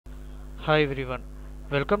Hi everyone,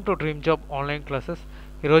 welcome to dream job online classes.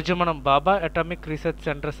 ఈరోజు మనం బాబా atomic research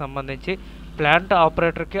centre సంబంధించి plant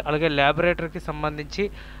ఆపరేటర్కి అలాగే ల్యాబొరేటరీకి సంబంధించి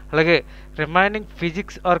అలాగే రిమైనింగ్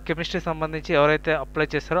ఫిజిక్స్ ఆర్ కెమిస్ట్రీ సంబంధించి ఎవరైతే అప్లై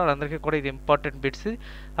చేస్తారో వాళ్ళందరికీ కూడా ఇది ఇంపార్టెంట్ బిట్స్.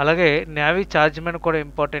 అలాగే నేవీ ఛార్జ్మెన్ కూడా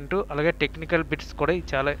ఇంపార్టెంట్, అలాగే టెక్నికల్ బిట్స్ కూడా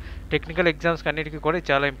చాలా టెక్నికల్ ఎగ్జామ్స్కి అన్నిటికీ కూడా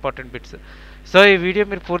చాలా ఇంపార్టెంట్ బిట్స్. సో ఈ వీడియో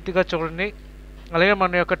మీరు పూర్తిగా చూడండి, అలాగే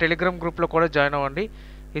మన యొక్క టెలిగ్రామ్ గ్రూప్లో కూడా జాయిన్ అవ్వండి.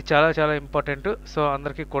 ఇది చాలా చాలా ఇంపార్టెంట్. సో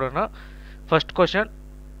అందరికీ కూడా first question,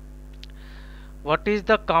 what is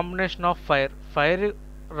the combination of fire? Fire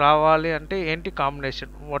రావాలి అంటే ఏంటి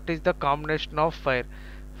combination? What is the combination of fire?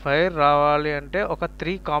 Fire రావాలి అంటే ఒక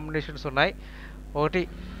 3 కాంబినేషన్స్ ఉన్నాయి. ఒకటి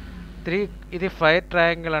 3, ఇది ఫైర్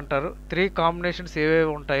ట్రయాంగిల్ అంటారు. 3 కాంబినేషన్స్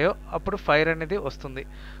ఏవేవి ఉంటాయో అప్పుడు ఫైర్ అనేది వస్తుంది.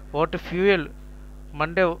 ఒకటి ఫ్యూయల్,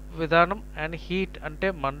 మండే విధానం, అండ్ హీట్ అంటే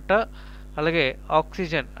మంట, అలాగే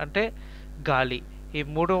ఆక్సిజన్ అంటే గాలి. ఈ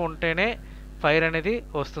 3 ఉంటేనే ఫైర్ అనేది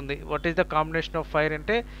వస్తుంది. What is the combination of fire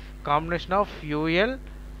అంటే combination of fuel,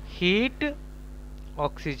 heat,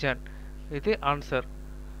 oxygen. ఇది answer.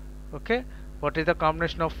 Okay, what is the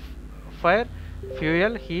combination of fire?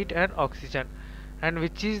 Fuel, heat and oxygen. And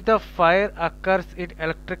which is the fire occurs in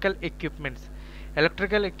electrical equipments?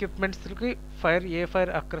 Electrical ఎక్విప్మెంట్స్కి A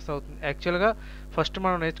fire occurs అవుతుంది? యాక్చువల్గా first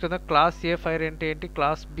మనం నేర్చుకుందాం class ఏ fire అంటే ఏంటి,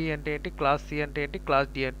 class B అంటే ఏంటి, class C అంటే ఏంటి, క్లాస్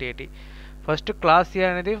డి అంటే ఏంటి. ఫస్ట్ క్లాస్ ఏ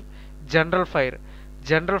అనేది జనరల్ ఫైర్.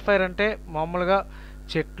 జనరల్ ఫైర్ అంటే మామూలుగా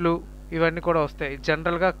చెట్లు ఇవన్నీ కూడా వస్తాయి,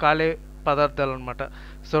 జనరల్గా కాలే పదార్థాలు అనమాట.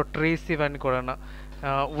 సో ట్రీస్ ఇవన్నీ కూడా,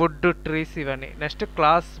 వుడ్ ట్రీస్ ఇవన్నీ. Next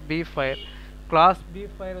class B fire. Class B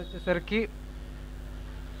fire వచ్చేసరికి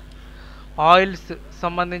ఆయిల్స్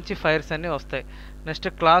సంబంధించి ఫైర్స్ అన్నీ వస్తాయి. నెక్స్ట్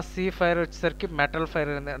క్లాస్ సి ఫైర్ వచ్చేసరికి మెటల్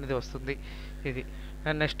ఫైర్ అనేది వస్తుంది. ఇది.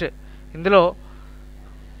 అండ్ నెక్స్ట్ ఇందులో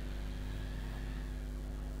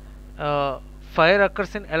fire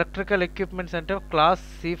occurs in electrical equipments అంటే క్లాస్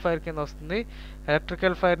సి ఫైర్ కింద వస్తుంది.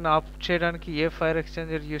 ఎలక్ట్రికల్ ఫైర్ని ఆఫ్ చేయడానికి ఏ ఫైర్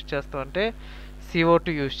ఎక్స్చేంజర్ యూజ్ చేస్తాం అంటే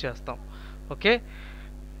CO2 యూజ్ చేస్తాం. Okay,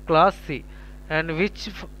 class C. And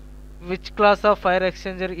which class of fire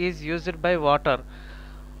exchanger is used by water?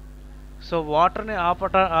 So వాటర్ని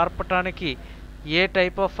ఆర్పటానికి ఏ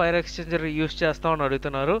type of fire exchanger use చేస్తామని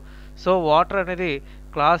అడుగుతున్నారు. సో వాటర్ అనేది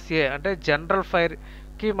క్లాస్ ఏ అంటే జనరల్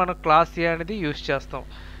ఫైర్కి మనం క్లాస్ ఏ అనేది యూజ్ చేస్తాం.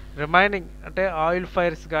 రిమైనింగ్ అంటే ఆయిల్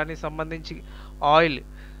ఫైర్స్ కానీ సంబంధించి ఆయిల్,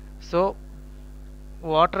 సో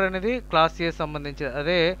వాటర్ అనేది క్లాస్ ఏ సంబంధించి.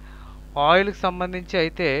 అదే ఆయిల్కి సంబంధించి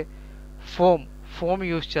అయితే ఫోమ్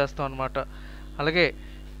యూజ్ చేస్తాం అనమాట. అలాగే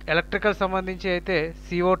ఎలక్ట్రికల్ సంబంధించి అయితే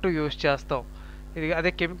CO2 యూజ్ చేస్తాం. ఇది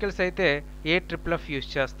అదే కెమికల్స్ అయితే AFFF యూజ్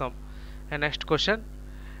చేస్తాం. And next question,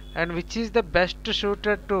 and which is the best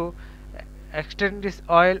shooter to extend this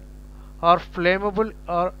oil are flammable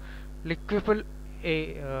are లిక్విబుల్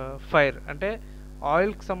fire? అంటే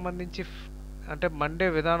ఆయిల్కి సంబంధించి అంటే మండే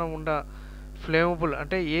విధానం ఉన్న ఫ్లేమబుల్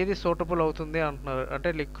అంటే ఏది సూటబుల్ అవుతుంది అంటున్నారు. అంటే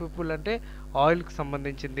లిక్విబుల్ అంటే ఆయిల్కి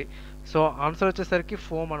సంబంధించింది. సో ఆన్సర్ వచ్చేసరికి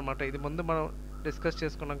ఫోమ్ అనమాట. ఇది ముందు మనం డిస్కస్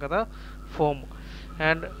చేసుకున్నాం కదా, foam.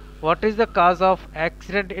 And what is the cause of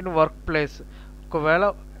accident in work place?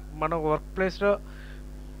 ఒకవేళ మన వర్క్ ప్లేస్లో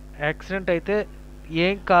యాక్సిడెంట్ అయితే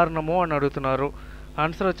ఏం కారణమో అని అడుగుతున్నారు.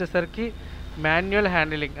 ఆన్సర్ వచ్చేసరికి మాన్యువల్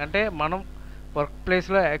హ్యాండిలింగ్. అంటే మనం వర్క్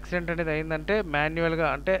ప్లేస్లో యాక్సిడెంట్ అనేది అయిందంటే మాన్యువల్గా,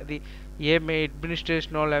 అంటే అది ఏ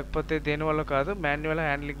అడ్మినిస్ట్రేషనో లేకపోతే దేనివల్ల కాదు, మాన్యువల్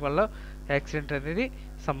హ్యాండ్లింగ్ వల్ల యాక్సిడెంట్ అనేది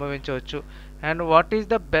సంభవించవచ్చు. And what is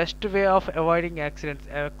the best way of avoiding accidents?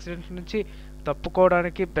 Accidents నుంచి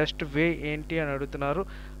తప్పుకోవడానికి బెస్ట్ వే ఏంటి అని అడుగుతున్నారు.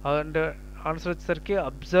 అండ్ ఆన్సర్ వచ్చేసరికి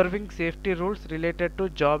observing safety rules related to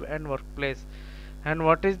job and work place. And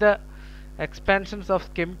what is the expansions of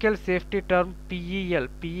chemical safety term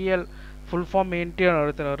PEL full form ఏంటి అని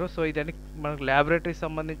అడుగుతున్నారు. So ఇదని మనకు ల్యాబొరేటరీ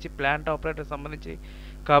సంబంధించి ప్లాంట్ ఆపరేటర్ సంబంధించి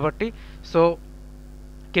కాబట్టి సో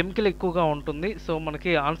కెమికల్ ఎక్కువగా ఉంటుంది. సో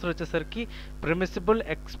మనకి ఆన్సర్ వచ్చేసరికి ప్రిమిసిబుల్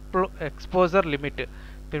exposure limit.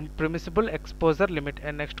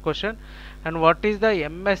 And next question, and what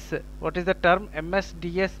is the term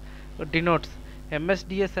MSDS denotes?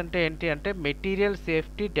 MSDS అంటే ఏంటి అంటే మెటీరియల్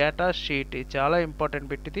సేఫ్టీ డేటా షీట్. చాలా ఇంపార్టెంట్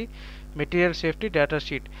బిట్ ఇది, material safety data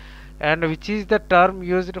sheet. And which is the term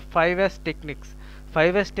used 5S techniques?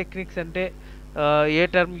 5S techniques అంటే ఏ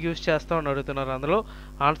term use చేస్తామని అడుగుతున్నారు. అందులో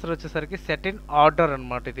answer వచ్చేసరికి సెట్ ఇన్ ఆర్డర్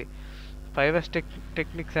అనమాట. ఇది 5S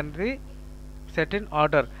టెక్నిక్స్ అనేది set in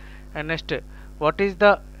order. And next, what is the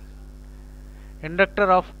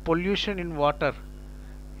inductor of pollution in water?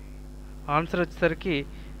 Answer వచ్చేసరికి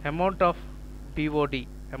amount of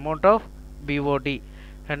BOD.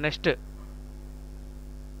 And next,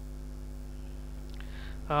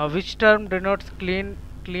 which term denotes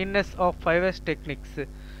cleanness of 5S techniques?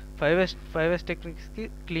 5S టెక్నిక్స్కి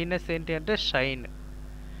cleanness ఏంటి అంటే shine.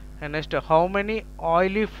 And next how many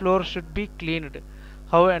oily floor should be cleaned.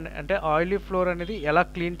 How అంటే oily floor అనేది ఎలా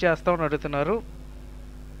clean చేస్తామని అడుగుతున్నారు.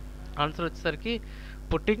 Answer వచ్చేసరికి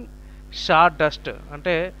putting Shah dust,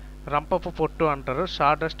 అంటే రంపపు పొట్టు అంటారు. షా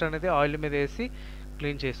డస్ట్ అనేది ఆయిల్ మీద వేసి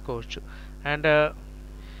క్లీన్ చేసుకోవచ్చు. And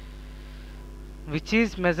which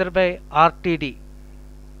is measure by RTD.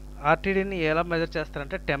 ఆర్టీడీని ఎలా మెజర్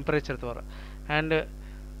చేస్తారంటే టెంపరేచర్ ద్వారా. And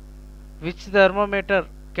which thermometer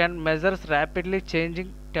can measures rapidly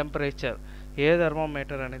changing temperature. A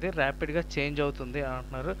thermometer అనేది ర్యాపిడ్గా చేంజ్ అవుతుంది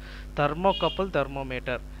అంటున్నారు. థర్మోకపుల్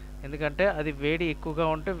థర్మోమీటర్, ఎందుకంటే అది వేడి ఎక్కువగా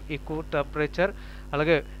ఉంటే ఎక్కువ టెంపరేచర్,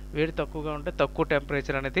 అలాగే వేడి తక్కువగా ఉంటే తక్కువ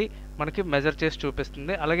టెంపరేచర్ అనేది మనకి మెజర్ చేసి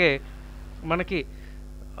చూపిస్తుంది. అలాగే మనకి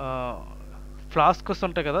ఫ్లాస్క్స్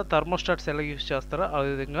ఉంటాయి కదా, థర్మోస్టాట్స్ ఎలా యూజ్ చేస్తారో ఆ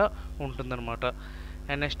విధంగా ఉంటుందన్నమాట.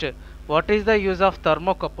 And next what is the use of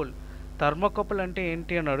thermocouple. Thermocouple అంటే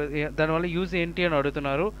ఏంటి అని దానివల్ల యూజ్ ఏంటి అని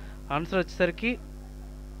అడుగుతున్నారు. ఆన్సర్ వచ్చేసరికి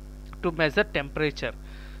to measure temperature.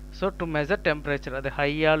 So to measure temperature, అది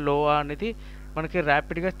హైయా లోవా అనేది మనకి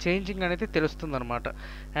ర్యాపిడ్గా చేంజింగ్ అనేది తెలుస్తుంది అనమాట.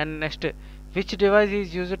 And next which device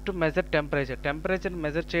is used to measure temperature. Temperature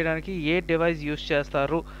measure చేయడానికి ఏ డివైస్ యూజ్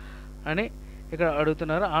చేస్తారు అని ఇక్కడ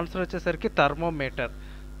అడుగుతున్నారు. ఆన్సర్ వచ్చేసరికి థర్మోమీటర్.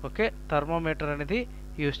 ఓకే, థర్మోమీటర్ అనేది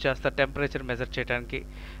యూజ్ చేస్తారు టెంపరేచర్ మెజర్ చేయడానికి.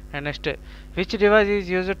 And next which device is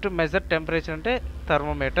used to measure temperature అంటే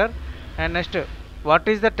thermometer. And next what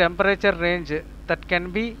is the temperature range that can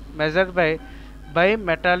be measured by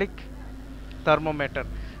metallic thermometer.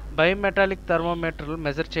 Bimetallic థర్మోమీటర్లు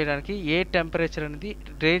measure చేయడానికి ఏ temperature అనేది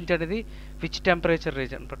range అనేది which temperature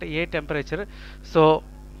range అనమాట, ఏ temperature. So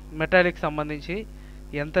metallic సంబంధించి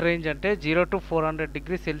ఎంత range అంటే 0 to 400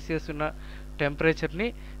 degree Celsius ఉన్న టెంపరేచర్ని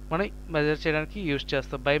మనం మెజర్ చేయడానికి యూజ్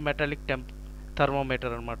చేస్తాం. బయోమెటాలిక్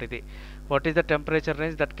థర్మోమీటర్ అనమాట ఇది. What is the temperature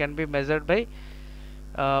range that can be measured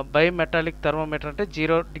by metallic thermometer అంటే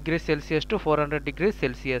 0 degree Celsius to 400 degree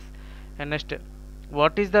Celsius. And next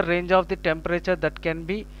what is the range of the temperature that can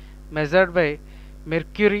be measured by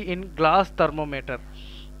mercury in glass thermometer.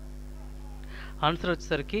 Answer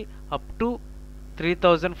వచ్చేసరికి up to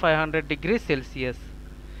 3500 degree Celsius.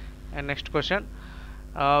 And next question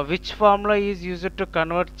which formula is used to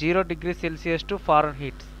convert 0 degree Celsius to foreign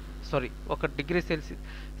heat. ఒక degree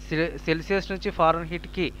Celsius నుంచి foreign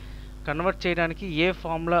హీట్కి convert చేయడానికి ఏ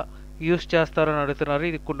formula use చేస్తారని అడుగుతున్నారు.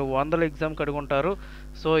 ఇది కొన్ని వందల ఎగ్జామ్కి అడుగుంటారు.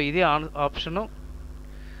 సో ఇది option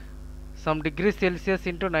some degree Celsius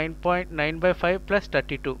into 9.9/5 plus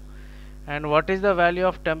 32. And what is the value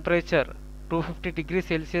of temperature 250 degree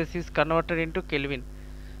Celsius is converted into kelvin.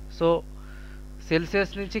 So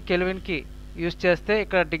Celsius నుంచి కెల్విన్కి యూజ్ చేస్తే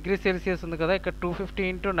ఇక్కడ డిగ్రీ సెల్సియస్ ఉంది కదా, ఇక్కడ 250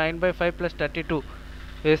 ఇంటూ 9/5 ప్లస్ 32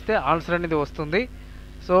 వేస్తే ఆన్సర్ అనేది వస్తుంది.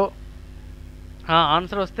 సో ఆ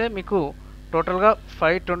ఆన్సర్ వస్తే మీకు టోటల్గా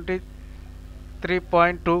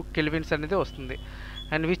 523.2 కెల్విన్స్ అనేది వస్తుంది.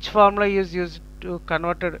 And which formula use to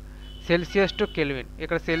converted Celsius to kelvin.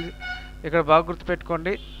 ఇక్కడ బాగా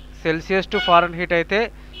గుర్తుపెట్టుకోండి, సెల్సియస్ టు ఫారెన్ హీట్ అయితే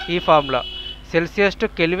ఈ ఫార్ములా, సెల్సియస్ టు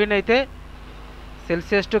కెల్విన్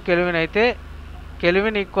అయితే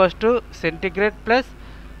kelvin equals to centigrade plus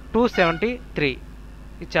 273.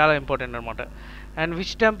 ఇది చాలా ఇంపార్టెంట్ అనమాట. And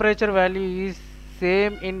which temperature value is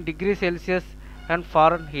same in degree Celsius and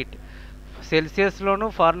foreign heat. సెల్సియస్లోను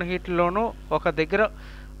foreign హీట్లోనూ ఒక దగ్గర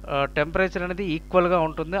టెంపరేచర్ అనేది ఈక్వల్గా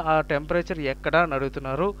ఉంటుంది. ఆ టెంపరేచర్ ఎక్కడ అని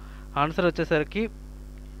అడుగుతున్నారు. ఆన్సర్ వచ్చేసరికి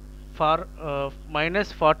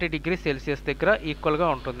 -40 డిగ్రీ సెల్సియస్ దగ్గర ఈక్వల్గా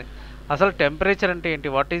ఉంటుంది. అసలు టెంపరేచర్ అంటే ఏంటి,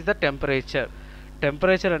 what is the temperature.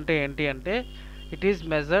 Temperature అంటే ఏంటి అంటే it is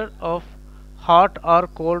measured of hot or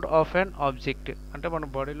cold of an object. అంటే మన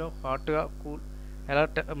బాడీలో హాట్గా కూల్ ఎలా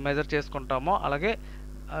మెజర్ చేసుకుంటామో అలాగే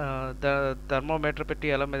థర్మోమీటర్ పెట్టి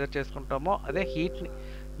ఎలా మెజర్ చేసుకుంటామో అదే హీట్ని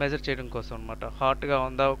మెజర్ చేయడం కోసం అనమాట, హాట్గా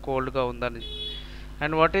ఉందా కోల్డ్గా ఉందా అని.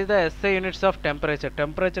 And what is the SI units of temperature.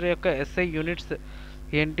 Temperature యొక్క ఎస్ఐ యూనిట్స్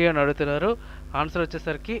ఏంటి అని అడుగుతున్నారు. ఆన్సర్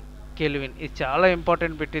వచ్చేసరికి కెల్విన్. ఇది చాలా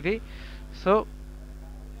ఇంపార్టెంట్ బిట్ ఇది. సో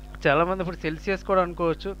చాలామంది ఇప్పుడు సెల్సియస్ కూడా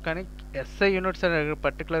అనుకోవచ్చు, కానీ ఎస్ఐ యూనిట్స్ అని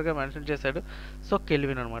పర్టికులర్గా మెన్షన్ చేశాడు. సో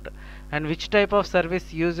కెల్విన్ అనమాట. And which type of service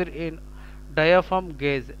used in diaphragm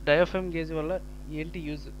gauge. Diaphragm gauge వల్ల ఏంటి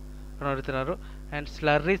యూజ్ అని అడుగుతున్నారు. అండ్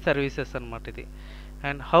స్లర్రీ సర్వీసెస్ అనమాట ఇది.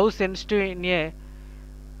 And how sensitive in a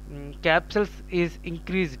capsules is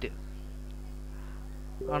increased.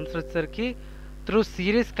 Answer వచ్చేసరికి through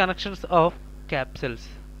series connections of capsules.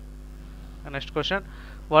 Next question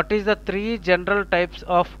what is the 3 general types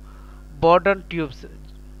of బోర్డన్ tubes.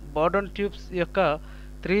 బోర్డన్ tubes యొక్క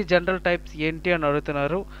 3 general types ఏంటి అని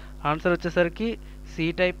అడుగుతున్నారు. ఆన్సర్ వచ్చేసరికి C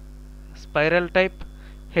type, spiral type,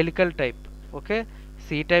 helical type. Okay,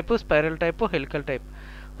 C type, spiral type, helical type.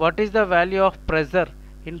 What is the value of pressure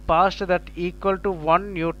in past that equal to 1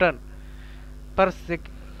 Newton per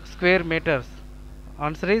square meters?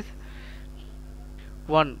 Answer is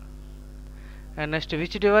 1. And next,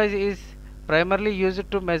 which device is primarily used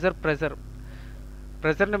to measure pressure?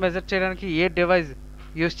 ప్రెజర్ని measure చేయడానికి ఏ device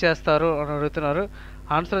use చేస్తారు అని అడుగుతున్నారు.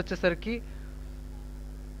 Answer వచ్చేసరికి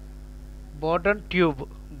బోర్డన్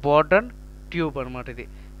tube అనమాట. ఇది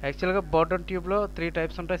యాక్చువల్గా బోర్డన్ ట్యూబ్లో 3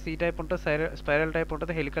 types ఉంటాయి. సి టైప్ ఉంటుంది, స్పైరల్ టైప్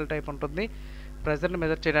ఉంటుంది, హెలికల్ టైప్ ఉంటుంది. ప్రెజర్ని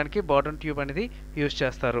మెజర్ చేయడానికి బోర్డన్ ట్యూబ్ అనేది యూస్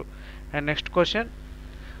చేస్తారు. And next question,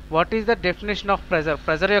 what is the definition of pressure?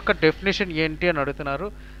 Pressure యొక్క డెఫినేషన్ ఏంటి అని అడుగుతున్నారు.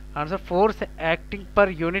 Answer force acting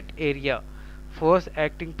per unit area. Force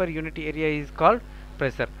acting per unit area is called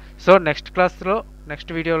pressure. So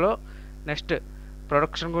next వీడియోలో next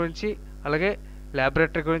production గురించి, అలాగే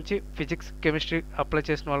laboratory గురించి, physics chemistry apply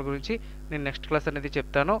చేసిన వాళ్ళ గురించి నేను నెక్స్ట్ క్లాస్ అనేది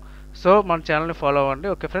చెప్తాను. సో మన ఛానల్ని ఫాలో అవ్వండి.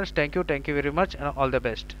 Okay friends, thank you very much and all the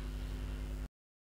best.